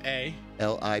 DUA.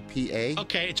 LIPA.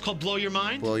 Okay, it's called Blow Your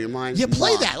Mind. Blow Your Mind. Yeah,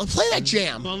 play that. Let's play that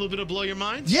jam. Want a little bit of Blow Your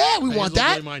Mind? Yeah, we want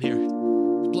that. Blow Your Mind here.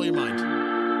 Blow Your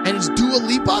Mind. And it's Dua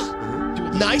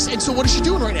Lipa? Nice. And so what is she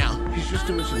doing right now? She's just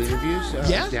doing some interviews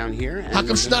down here. How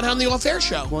come she's not on the off-air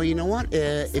show? Well, you know what?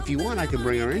 If you want, I can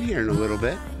bring her in here in a little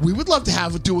bit. We would love to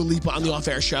have Dua Lipa on the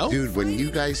off-air show. Dude, when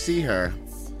you guys see her...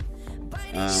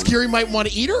 Scary might want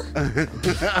to eat her?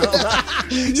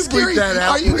 You Scary, bleep that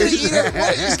out. are you going to eat her?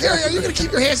 What, Scary, are you going to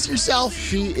keep your hands to yourself?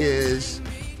 She is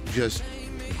just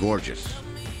gorgeous.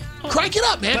 Crank it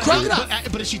up, man. Crank it up.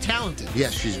 But is she talented?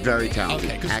 Yes, she's very talented.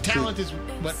 Okay, because talent is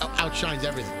what outshines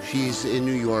everything. She's in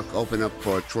New York, open up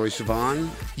for Troye Sivan,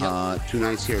 2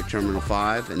 nights here at Terminal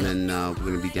 5, and then we're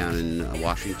going to be down in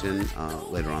Washington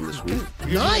later on this week.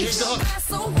 Nice.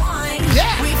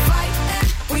 Yeah.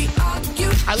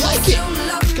 I like it.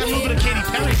 It's got a little bit of Katy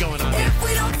Perry going on here.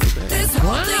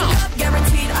 Wow.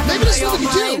 Maybe that's what we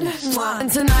do. And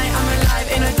tonight I'm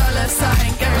alive in a dollar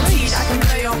sign, guaranteed I can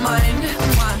blow your mind.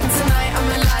 Tonight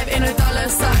I'm alive in a dollar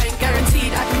sign,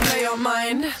 guaranteed I can blow your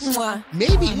mind.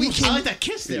 Maybe we can. I like that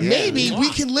kiss there. Maybe we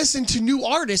can listen to new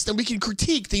artists and we can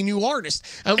critique the new artist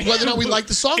and whether or not we like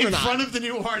the song or not. In front of the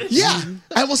new artist? Yeah.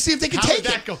 And we'll see if they can How take would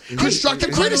that it. go? Constructive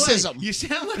By the way, criticism. You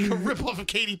sound like a ripoff of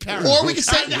Katy Perry. Or we can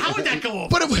say, How would that go over?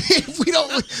 But if we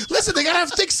don't listen, they gotta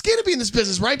have thick skin to be in this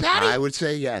business, right, Patty? I would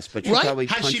say yes, but she'd Right? probably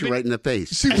Has punch she you been- right in the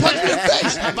face. She punched me in the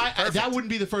face. That wouldn't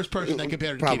be the first person that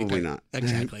compared to Katy Probably Perry. not.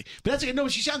 Exactly. But that's okay. No,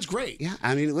 she sounds great. Yeah,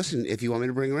 I mean, listen, if you want me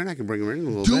to bring her in, I can bring her in a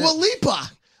little Dua bit.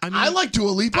 Lipa. I mean, I like Dua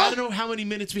Lipa. I don't know how many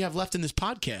minutes we have left in this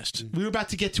podcast. We were about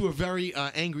to get to a very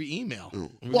angry email.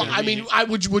 Well, I mean,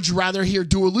 would you rather hear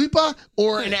Dua Lipa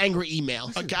or an angry email?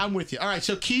 Okay, I'm with you. All right,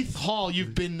 so Keith Hall,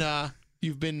 you've been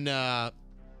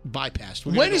bypassed.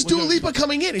 When is Dua Lipa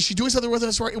coming in? Is she doing something with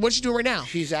us? What's she doing right now?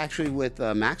 She's actually with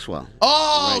Maxwell.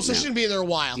 Oh, right so now. she's gonna be there a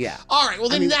while. Yeah. All right. Well,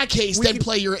 then I mean, in that case, we then can-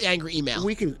 play your angry email.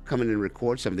 We can come in and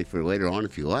record something for later on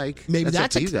if you like. Maybe that's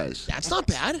up to you guys. That's not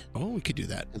bad. Oh, we could do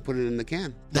that. And put it in the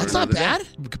can. That's For not another bad. day.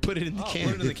 We could put it in the can.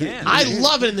 Put it in the can. I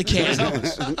love it in the can.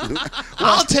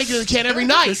 I'll take it in the can every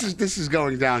night. This is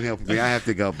going downhill for me. I have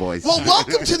to go, boys. Well,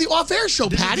 welcome to the off-air show,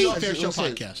 This is Patty. the Off-Air Show Listen,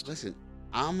 podcast. Listen,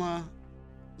 I'm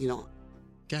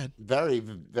Go ahead. very,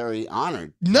 very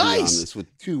honored to be Nice. on this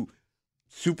with two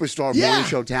superstar Yeah. morning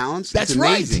show talents. That's it's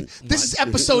right. amazing. This is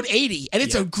episode 80, and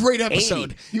it's a great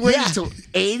episode. 80. You waited Yeah. until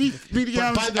 80 to be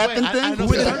on By this the way, effing I thing? don't know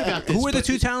if you heard about this. Who are the but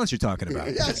two talents you're talking about?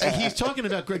 He's talking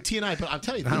about Greg T and I, but I'll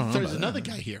tell you, I don't know there's about another that.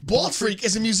 guy here. Bald Freak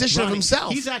is a musician of Ronnie,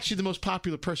 himself. He's actually the most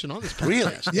popular person on this podcast.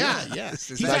 Really? Yeah. Is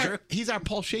that true? He's our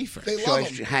Paul Schaefer. They So I love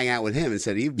should him. hang out with him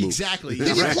instead of you. Exactly.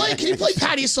 Can you play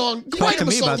Patty a song? Talk Write to him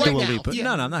a me song about right Dua now. Lipa. Yeah.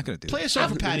 No, I'm not going to do Play that. a song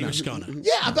for Patty Moscona.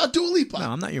 Yeah, about Dua Lipa. No,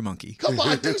 I'm not your monkey. Come on,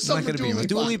 do I'm not something going for to be your Dua monkey.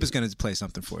 Dua Lipa. Lipa's going to play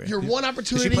something for you. Your one Does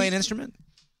opportunity. she play an instrument?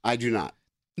 I do not.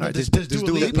 All right, does does Dua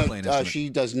Dua Lipa Lipa play an instrument? She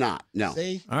does not. No.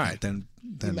 See? All right, then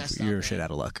messed you're up, shit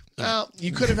out of luck. Well,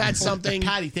 you could have had something.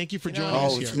 Patty, thank you for joining Oh,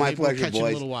 us here. it's my Maybe we'll pleasure, catch you in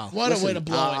boys. a little while. What a way to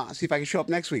blow it. See if I can show up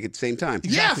next week at the same time.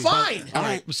 Yeah, Exactly. fine. All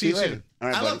right, we'll see you later. soon. All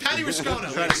right, I love buddy. Patty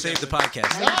Moscona. Try to save the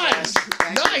podcast.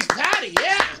 Nice, Patty.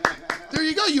 Yeah. There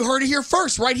you go. You heard it here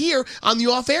first, right here on the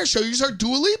off-air show. You just heard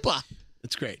Dua Lipa.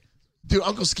 It's great. Dude,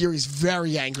 Uncle Scary's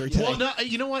very angry today. Well, no,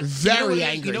 you know what? Very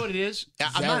angry. You know what it is?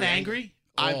 I'm Very not angry.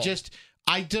 angry.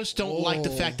 I just don't like the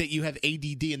fact that you have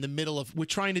ADD in the middle of. We're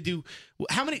trying to do.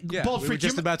 How many? Yeah, Bald we were Freak,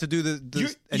 just you're- about to do the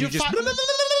and you're you just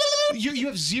you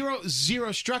have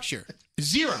zero structure.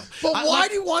 Zero. But why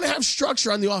do you want to have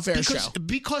structure on the off-air show?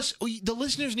 Because the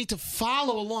listeners need to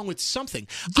follow along with something.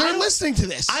 They're listening to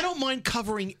this. I don't mind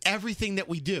covering everything that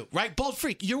we do, right? Bald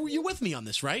Freak, you're with me on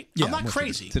this, right? Yeah, I'm not I'm with you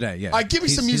crazy. today. Yeah. All right, give me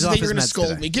some He's music off that you're his going to meds scold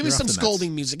today. me. Give me You're off some the meds.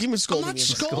 scolding music. Give me some I'm scolding not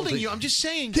music. scolding you. I'm just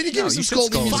saying. Can you give me some you should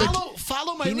scolding scold music? him.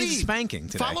 Follow my He lead. needs spanking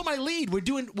today. Follow my lead. We're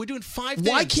doing 5 things.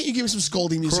 Why can't you give me some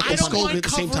scolding music I and don't scold me mind at the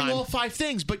same covering time? all 5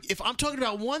 things, but if I'm talking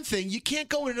about one thing, you can't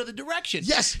go in another direction.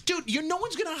 Yes. Dude, no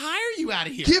one's going to hire you out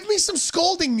of here. Give me some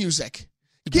scolding music.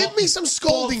 Give me some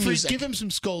scolding Bald Freak, music. Give him some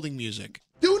scolding music.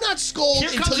 Do not scold Here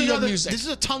until comes you have another. music. This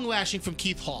is a tongue lashing from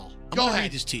Keith Hall. I'm Go gonna ahead.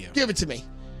 read this to you. Give it to me.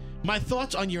 My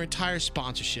thoughts on your entire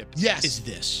sponsorship Yes. is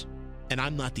this, and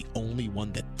I'm not the only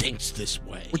one that thinks this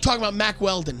way. We're talking about Mac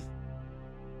Weldon.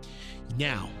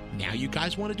 Now you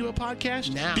guys want to do a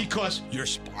podcast? Now. Because your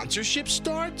sponsorship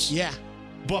starts? Yeah.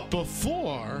 But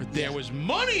before there was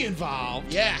money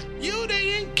involved, Yeah. you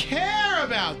didn't care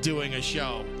about doing a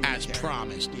show as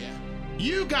promised. Yeah.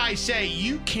 You guys say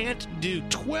you can't do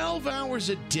 12 hours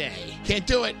a day. Can't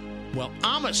do it. Well,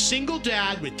 I'm a single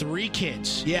dad with 3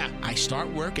 kids. Yeah. I start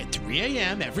work at 3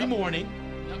 a.m. every morning,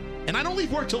 and I don't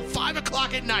leave work till 5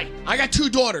 o'clock at night. I got 2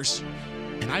 daughters.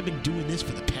 And I've been doing this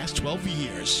for the past 12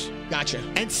 years. Gotcha.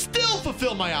 And still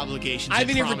fulfill my obligations. I've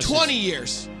been here for promises. 20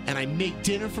 years. And I make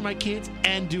dinner for my kids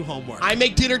and do homework. I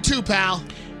make dinner too, pal.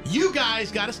 You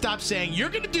guys got to stop saying you're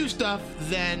going to do stuff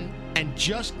then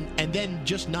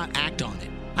just not act on it.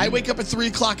 I wake up at 3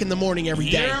 o'clock in the morning every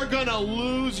day. You're going to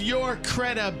lose your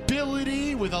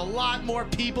credibility with a lot more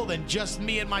people than just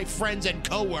me and my friends and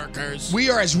coworkers. We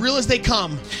are as real as they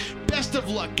come. Best of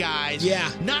luck, guys. Yeah.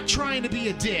 Not trying to be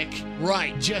a dick.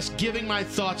 Right. Just giving my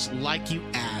thoughts like you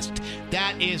asked.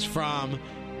 That is from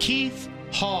Keith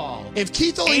Hall. If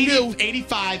Keith only knew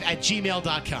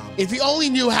 85@gmail.com. If he only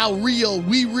knew how real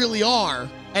we really are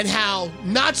and how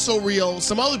not so real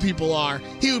some other people are,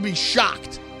 he would be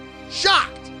shocked.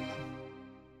 Shocked.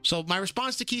 So my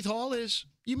response to Keith Hall is,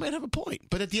 you might have a point.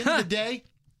 But at the end of the day,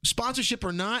 sponsorship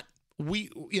or not,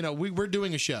 we're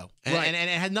doing a show. And, Right. and it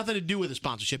had nothing to do with the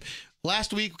sponsorship.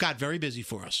 Last week got very busy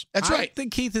for us. That's right. I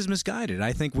think Keith is misguided.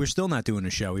 I think we're still not doing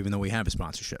a show, even though we have a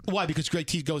sponsorship. Why? Because Greg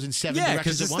T goes in 7 Yeah,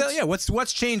 directions because at once?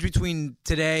 what's changed between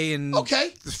today and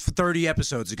 30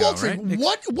 episodes ago, Waltford,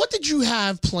 right? what did you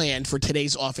have planned for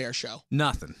today's off-air show?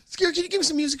 Nothing. Scary, can you give me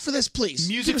some music for this, please?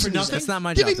 Music Give me for some nothing? That's not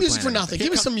my Give job me to music plan for nothing. Give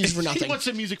me some music for nothing. He wants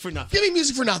some music for nothing. Give me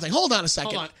music for nothing. Hold on a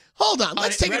second. Hold on.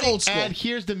 Let's take it old school. And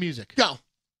here's the music. Go.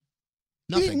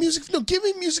 Nothing. Give me music. No, give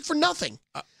me music for nothing.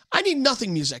 I need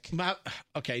nothing music.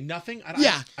 Okay, nothing? I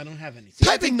don't have anything.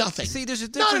 Type in nothing. See, there's a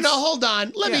No, difference. hold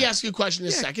on. Let me Yeah. ask you a question in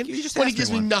a second. you just When he asked me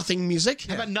gives me one. nothing music.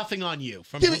 How about Nothing on You?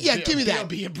 From Give me that.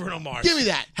 B.O.B. and Bruno Mars. Give me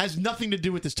that. Has nothing to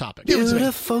do with this topic. Give it to me.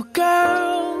 Beautiful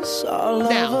girls all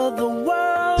Now, over the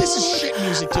world. This is shit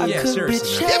music, dude. Yeah,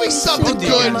 seriously. Give me something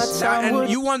good. And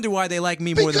you wonder why they like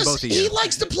me more than Because both of he you.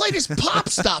 likes to play this pop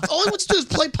stuff. All he wants to do is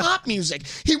play pop music.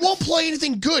 He won't play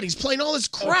anything good. He's playing all this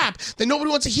crap that nobody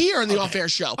wants to hear on the off-air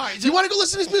show. right, you want to go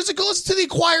listen to his music? Go listen to the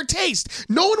Acquired Taste.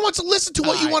 No one wants to listen to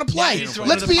what you want to yeah, play. you're throwing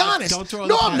Let's other be pod- honest. don't throw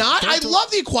No, other I'm pod- not. don't I throw-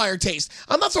 love the Acquired Taste.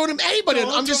 I'm not throwing him anybody.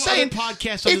 Don't I'm just throw other saying,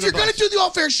 podcasts under if the you're going to bus. do the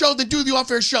off-air show, then do the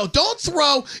off-air show. Don't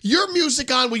throw your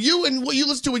music on what you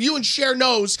listen to, what you and Cher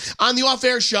knows on the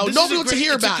off-air show. This Nobody is a wants to great-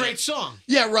 hear it's about a great it. song.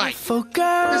 Yeah, right. For This is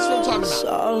what I'm talking about.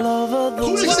 all over the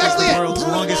Who's world. exactly the it? world's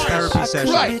longest therapy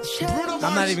session. Right.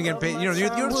 I'm not even getting paid. You know, your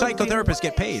psychotherapists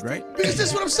get paid, right? Because this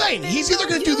is what I'm saying. He's either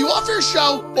going to do the off-air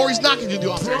show or he's not going to do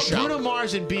the off-air show. Bruno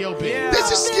Mars and B.O.B.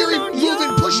 This is Scary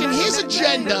moving, pushing his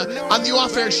agenda on the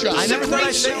off-air show. I never thought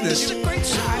I'd say this.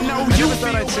 I never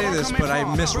thought I'd say this, but I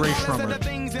miss Ray Shrummer.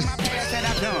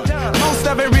 Most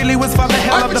of it really was for the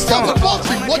hell All of right, the but still, fun. but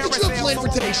Waltford, what did you have planned for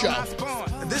today's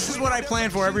show? This is what I plan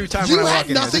for every time You when I had walk in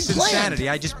here. nothing This planned. insanity.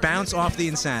 I just bounce off the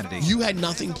insanity. You had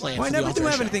nothing planned Well, I for the never do off-air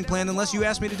have show. anything planned unless you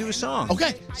ask me to do a song.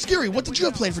 Okay, Scary, what did you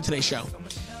have planned for today's show?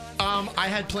 I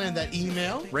had planned that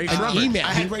email. Ray An Shrummer. email.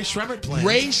 I had Ray Shremmer planned.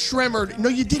 Ray Shremmer. No,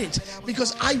 you didn't,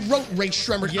 because I wrote Ray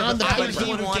Shremmer Yeah, on the but I was paper.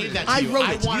 the one who gave that to I you. wrote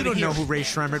I it. wanted You to don't hear know it. who Ray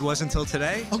Shremmer was until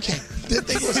today. Okay, the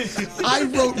thing was, I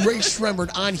wrote Ray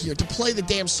Shremmer on here to play the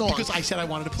damn song. Because I said I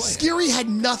wanted to play it. Scary had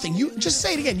nothing. You just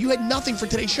say it again. You had nothing for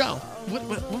today's show. What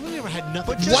we ever had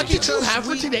nothing. What did you have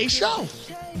for today's show?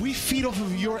 We feed off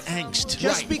of your angst.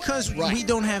 Just Right. because Right. we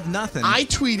don't have nothing. I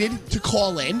tweeted to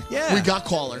call in. Yeah. We got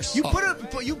callers. You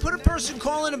put a person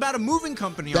calling about a moving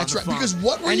company That's on the right, phone. because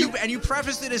what were you- and you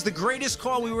prefaced it as the greatest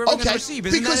call we were ever going Okay, to receive.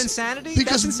 Isn't because- that insanity?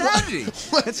 because That's what- insanity.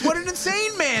 That's what an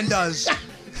insane man does.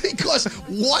 Because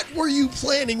what were you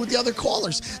planning with the other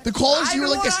callers? The callers, you were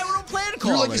like this. I don't plan You're like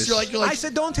callers. this. You're like. I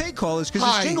said don't take callers because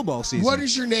Hi, it's Jingle Ball season. what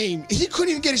is your name? He couldn't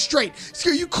even get it straight.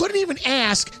 Scary, you couldn't even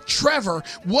ask Trevor,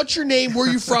 what's your name? Where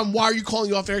are you from? Why are you calling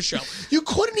the off-air show? You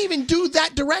couldn't even do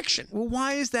that direction. Well,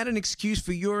 why is that an excuse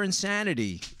for your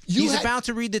insanity? You He's had- about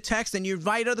to read the text and you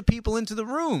invite other people into the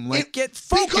room. Like, get Because-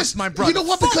 focused, my brother. You know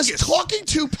what? Because Focus. talking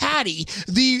to Patty,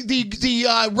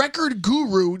 the record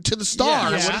guru to the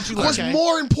stars, Yeah, what did you was learn?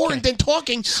 more important than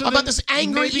talking So about then this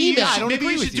angry maybe you email. should- Maybe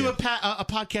agree you with should do you. a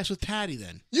podcast with Patty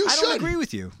then. You I should don't agree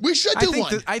with you. We should I do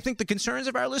think one. I think the concerns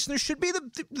of our listeners should be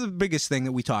the biggest thing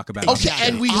that we talk about. Okay,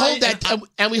 and we hold that,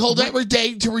 and we hold that every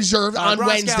day to reserve on Ross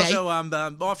Wednesday.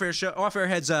 Scalzo, off-air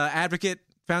heads Advocate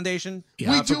Foundation. We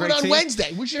for do it Greg on T.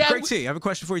 Wednesday. We should have Greg T, I have a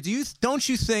question for you. Don't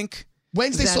you think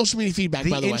Wednesday that social media feedback,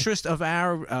 by the way. interest of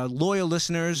our loyal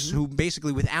listeners, who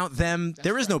basically without them,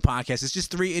 there is no podcast. It's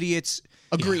just three idiots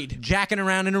Agreed. jacking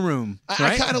around in a room. I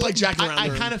right? kind of like jacking around. I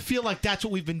the room. kind of feel like that's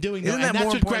what we've been doing. Isn't and that that's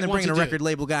more what important Greg than wants bringing a to record do.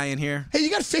 label guy in here? Hey, you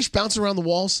got Fish bouncing around the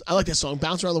walls? I like that song.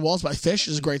 Bouncing Around the Walls by Fish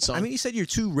is a great song. I mean, you said you're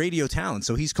two radio talents,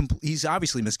 so he's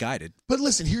obviously misguided. But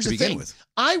listen, here's to the begin thing. with.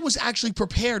 I was actually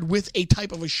prepared with a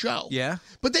type of a show. Yeah.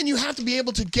 But then you have to be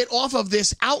able to get off of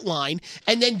this outline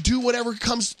and then do whatever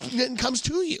comes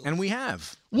to you. And we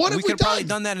have. What have we we could have probably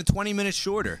done? done that in 20 minutes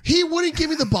shorter. He wouldn't give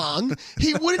me the bong.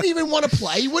 He wouldn't even want to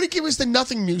play. He wouldn't give us the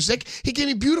nothing music. He gave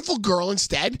me Beautiful Girl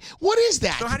instead. What is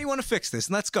that? So how do you want to fix this?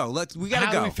 Let's go. We got to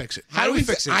go. How do we fix it? How do we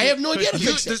fix it? I have no idea how to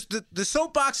fix it. The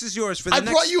soapbox is yours for the I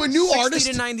next brought you a new 60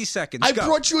 artist. to 90 seconds. I Go.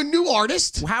 brought you a new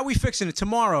artist. How are we fixing it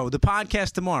tomorrow? The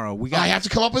podcast tomorrow. I have to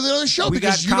come up with another show we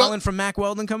because got you Colin don't. from Mack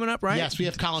Weldon coming up, right? Yes, we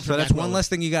have Colin from So that's Mack one Weldon. less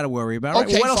thing you got to worry about. Right?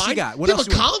 Okay, What else fine. you got? What yeah, else?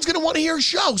 but Colin's going to want to hear a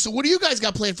show. So what do you guys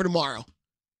got planned for tomorrow?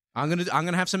 I'm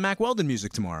gonna have some Mack Weldon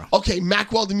music tomorrow. Okay,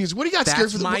 Mack Weldon music. What do you got, Scary?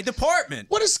 That's for the my department.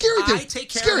 What does Scary do? I take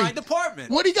care Scary. of my department.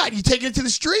 What do you got? You taking it to the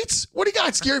streets? What do you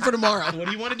got, Scary, for tomorrow? What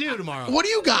do you want to do tomorrow? What do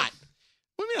you got?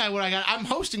 What do you mean? What I got? I'm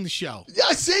hosting the show. Yeah,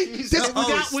 see,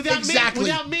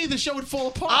 Without me, the show would fall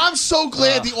apart. I'm so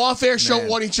glad the off-air show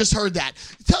audience just heard that.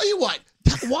 Tell you what.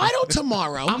 Why don't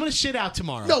tomorrow? I'm going to sit out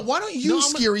tomorrow. No, why don't you,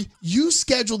 Scary? You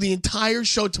schedule the entire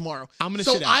show tomorrow. I'm going to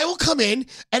so sit out. I will come in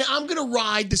and I'm going to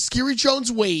ride the Scary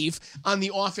Jones wave on the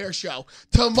off-air show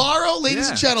tomorrow, ladies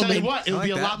and Tell gentlemen. you what, it'll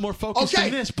be a lot more focused Okay.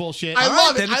 than this bullshit. I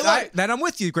love it. Then, I love it. then I'm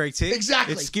with you, Greg T.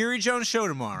 Exactly. It's Scary Jones show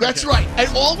tomorrow. That's right. And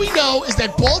all we know is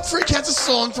that Bald Freak has a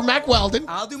song from Mack Weldon.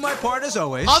 I'll do my part as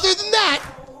always. Other than that,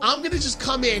 I'm going to just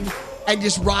come in and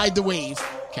just ride the wave.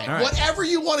 Okay. All right. Whatever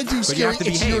you want to do, But you Scary, have to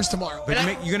it's behave. yours tomorrow. But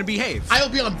you're going to behave. I will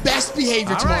be on best behavior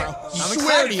All right. tomorrow. I'm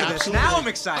Swear to excited you. for this. Now I'm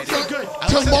excited. Okay. Good.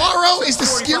 Tomorrow is the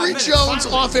 45 Scary minutes. Jones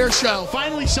Finally. off-air show.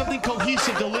 Finally, something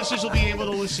cohesive the listeners will be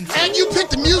able to listen to. And you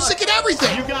picked the music and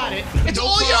everything. You got it. It's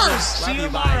all problem. yours. See you Love you,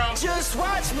 tomorrow. bye. Just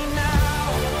watch me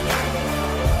now.